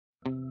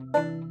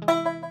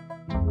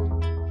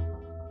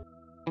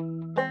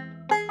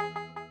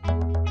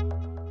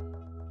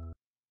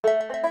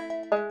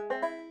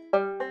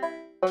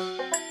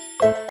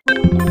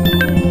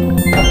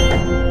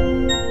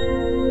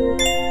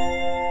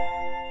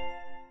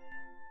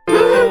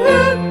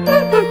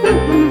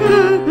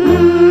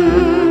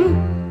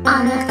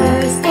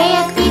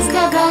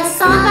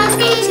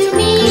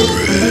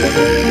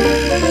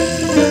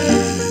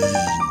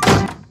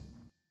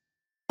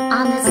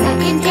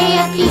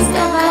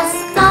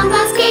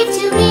gave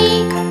to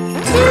me. 2.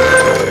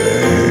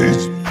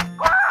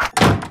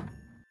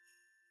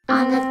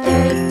 On the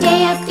 3rd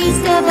day, a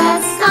feast of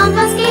us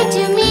zombies gave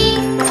to me.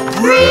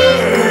 3.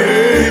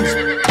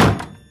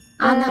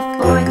 On the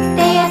 4th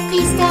day, a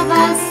feast of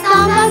us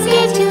zombies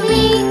gave to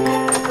me.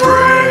 3.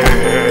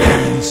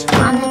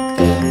 On the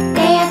 5th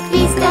day, a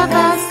feast of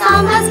us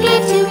zombies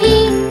gave to me.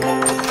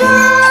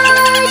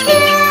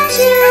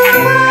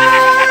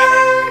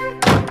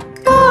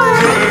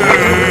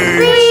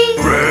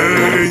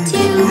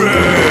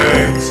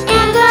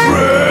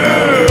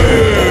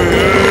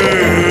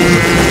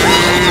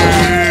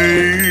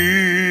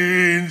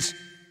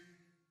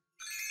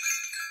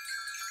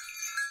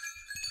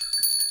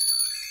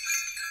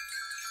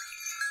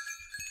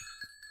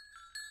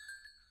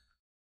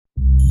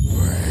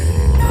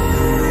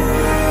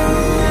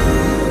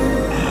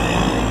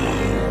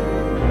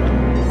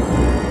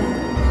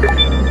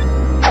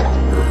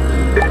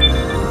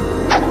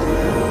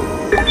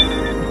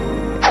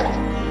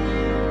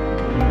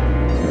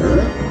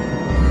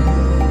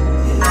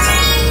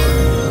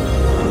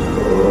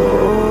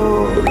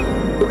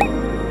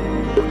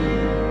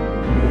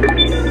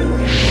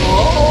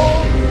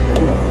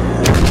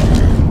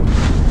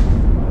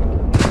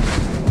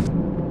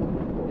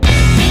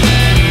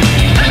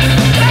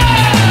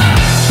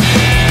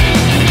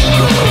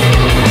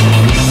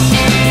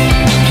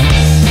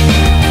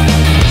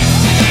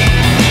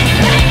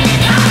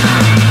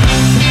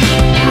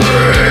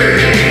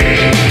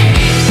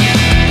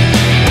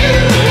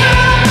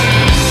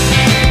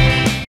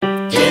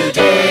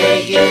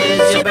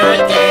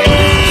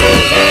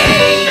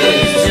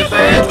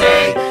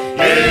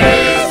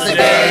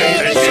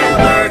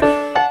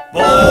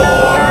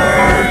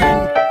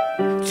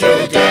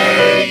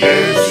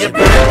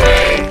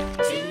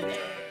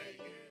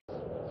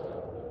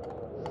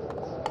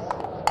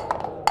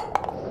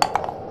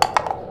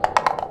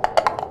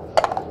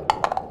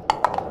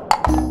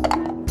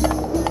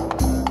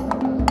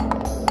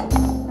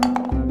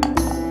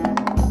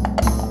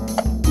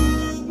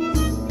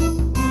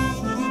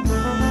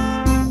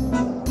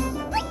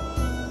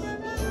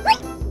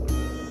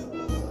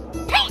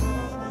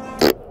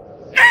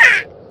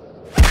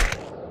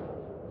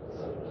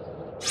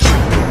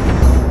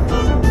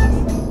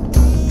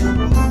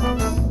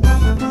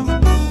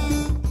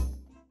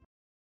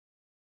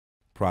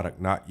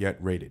 Product not yet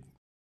rated.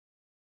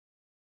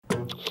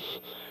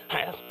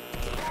 Hey!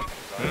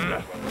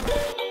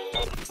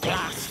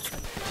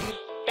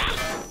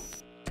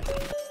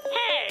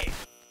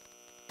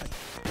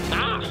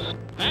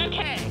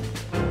 Okay.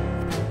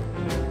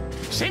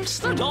 Since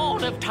the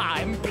dawn of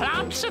time,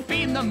 plants have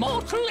been the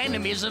mortal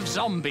enemies of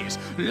zombies,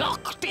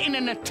 locked in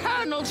an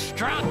eternal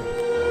struggle.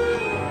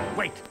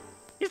 Wait,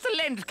 is the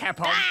lens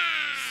cap on?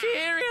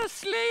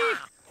 Seriously?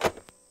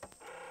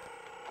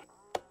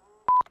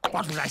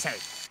 What was I saying?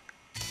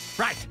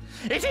 Right,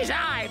 it is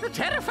I, the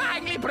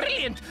terrifyingly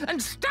brilliant and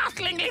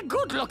startlingly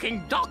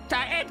good-looking Dr.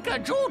 Edgar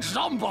George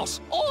Zombos,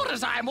 or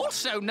as I am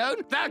also known,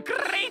 the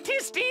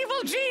greatest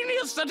evil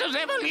genius that has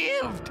ever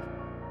lived.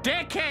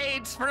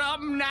 Decades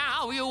from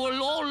now, you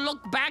will all look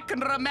back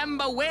and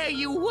remember where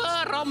you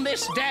were on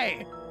this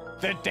day.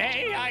 The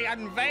day I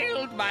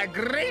unveiled my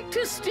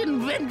greatest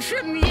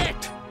invention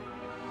yet.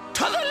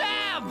 To the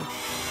lab!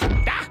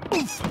 Ah,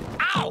 oof,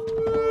 ow!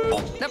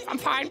 Oh, no, I'm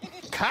fine.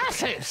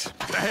 Curses!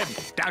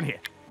 Down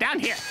here. Down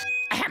here.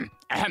 Ahem.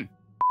 Ahem.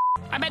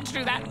 I meant to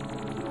do that.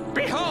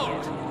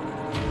 Behold!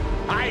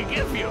 I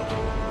give you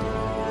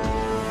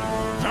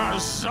the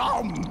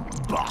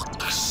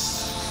Zombox.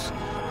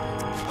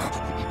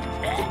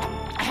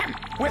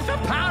 With the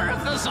power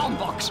of the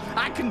Zombox,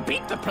 I can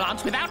beat the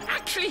plants without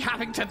actually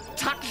having to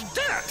touch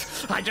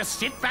dirt. I just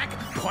sit back,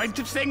 point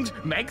at things,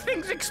 make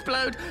things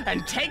explode,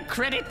 and take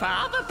credit for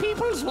other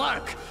people's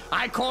work.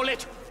 I call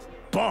it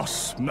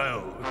boss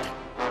mode.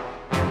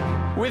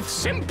 With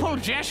simple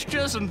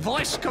gestures and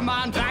voice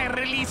commands, I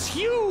release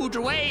huge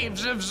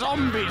waves of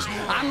zombies,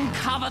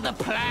 uncover the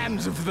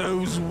plans of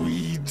those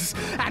weeds,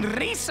 and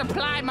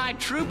resupply my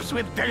troops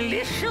with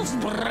delicious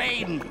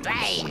brain.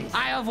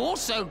 I have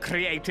also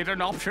created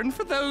an option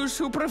for those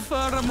who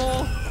prefer a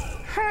more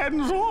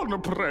hands-on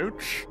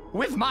approach.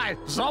 With my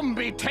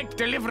zombie tech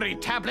delivery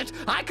tablet,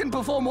 I can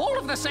perform all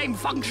of the same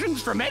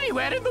functions from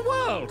anywhere in the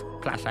world.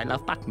 Plus, I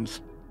love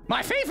buttons.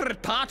 My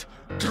favorite part,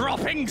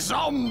 dropping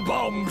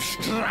zombomb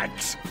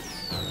strikes.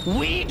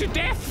 Weed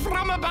death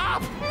from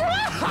above.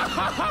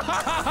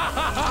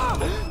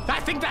 I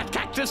think that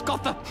cactus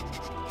got the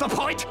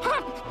point.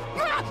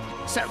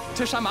 So,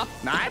 to sum up,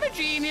 I'm a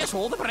genius.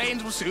 All the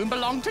brains will soon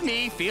belong to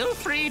me. Feel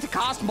free to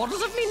cast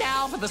models of me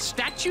now for the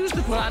statues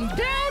that will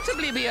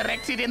undoubtedly be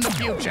erected in the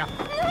future.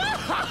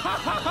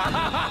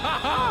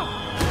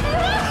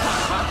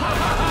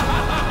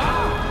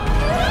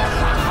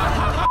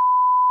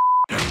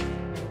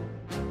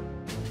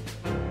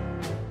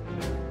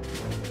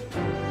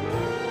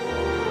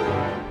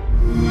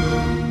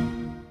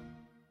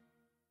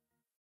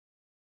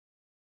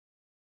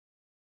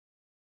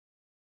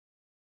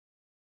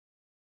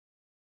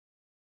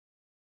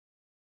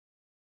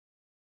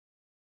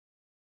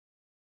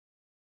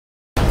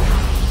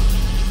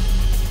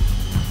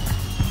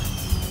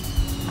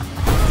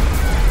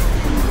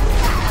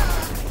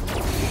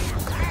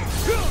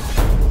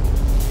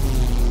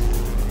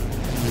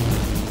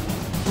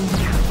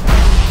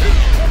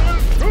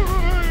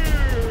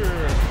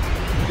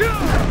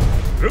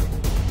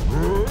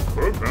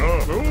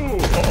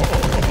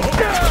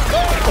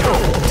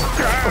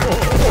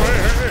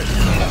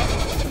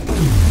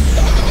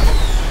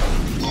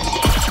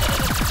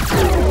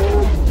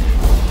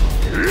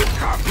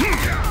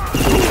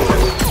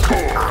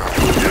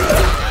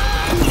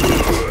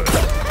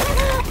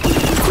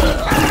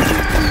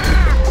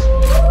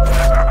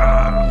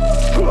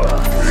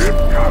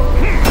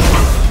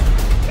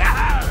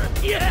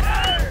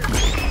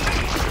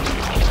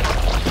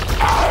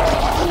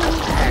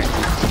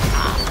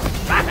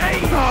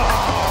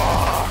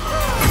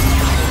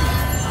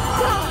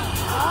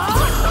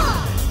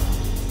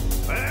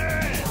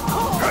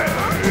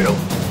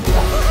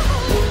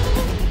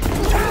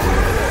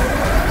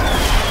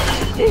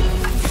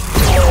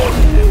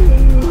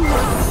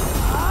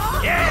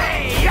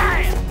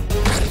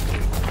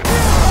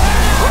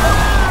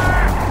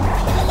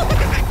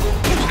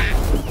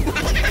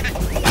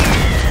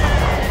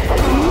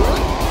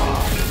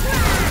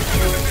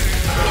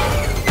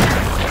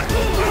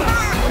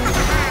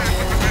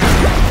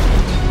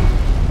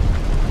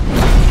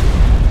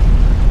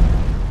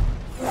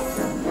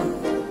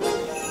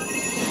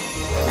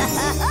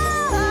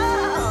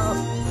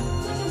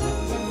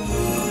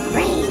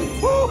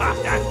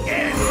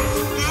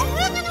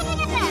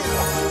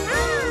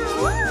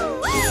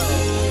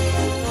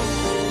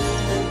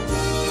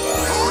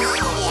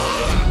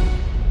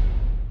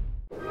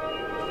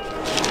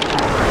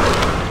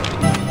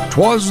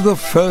 'Twas the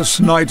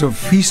first night of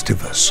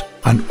Festivus,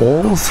 and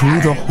all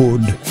through the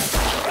hood,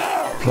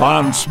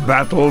 plants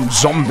battled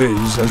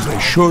zombies as they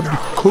should,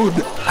 could,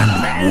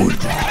 and would.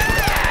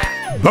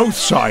 Both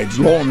sides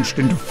launched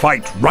into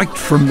fight right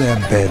from their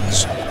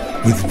beds,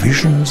 with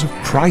visions of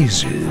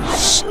prizes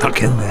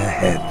stuck in their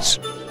heads.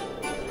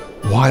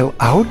 While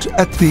out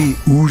at the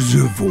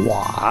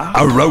Ouzavois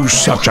arose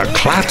such a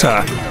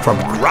clatter from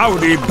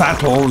rowdy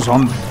battles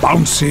on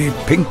bouncy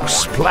pink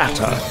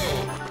splatter.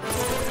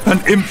 An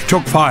imp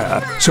took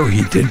fire, so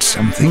he did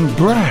something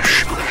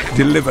brash,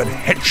 delivered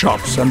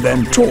headshots and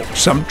then talked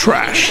some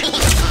trash.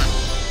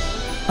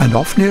 And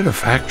off near a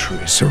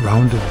factory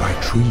surrounded by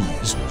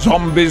trees,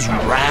 zombies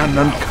ran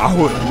and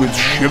cowered with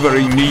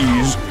shivering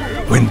knees,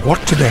 when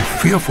what to their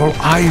fearful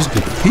eyes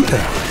did appear?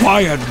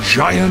 Why, a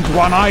giant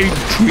one-eyed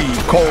tree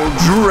called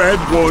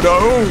Dreadwood,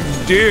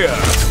 oh dear!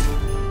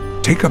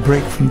 Take a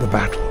break from the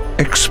battle,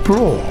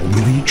 explore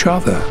with each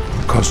other,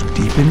 'cause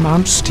deep in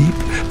Mount Steep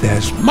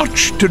there's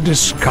much to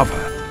discover.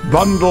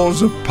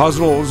 Bundles of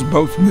puzzles,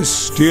 both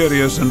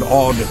mysterious and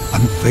odd,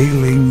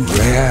 unveiling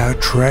rare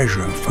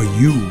treasure for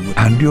you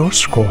and your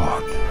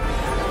squad.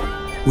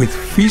 With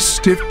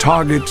festive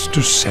targets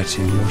to set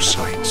in your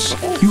sights,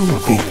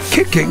 you'll be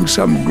kicking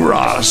some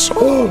grass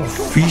all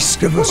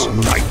Festivus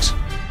night.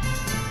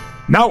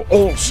 Now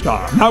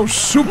All-Star, now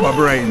Super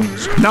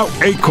Brains, now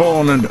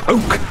Acorn and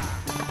Oak.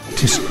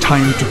 'Tis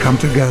time to come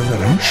together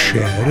and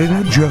share in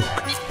a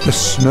joke. The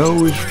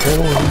snow is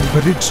falling,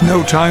 but it's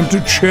no time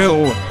to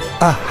chill.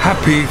 A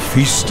happy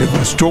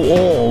Festivus to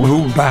all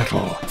who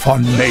battle for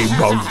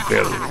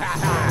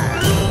Neighborville.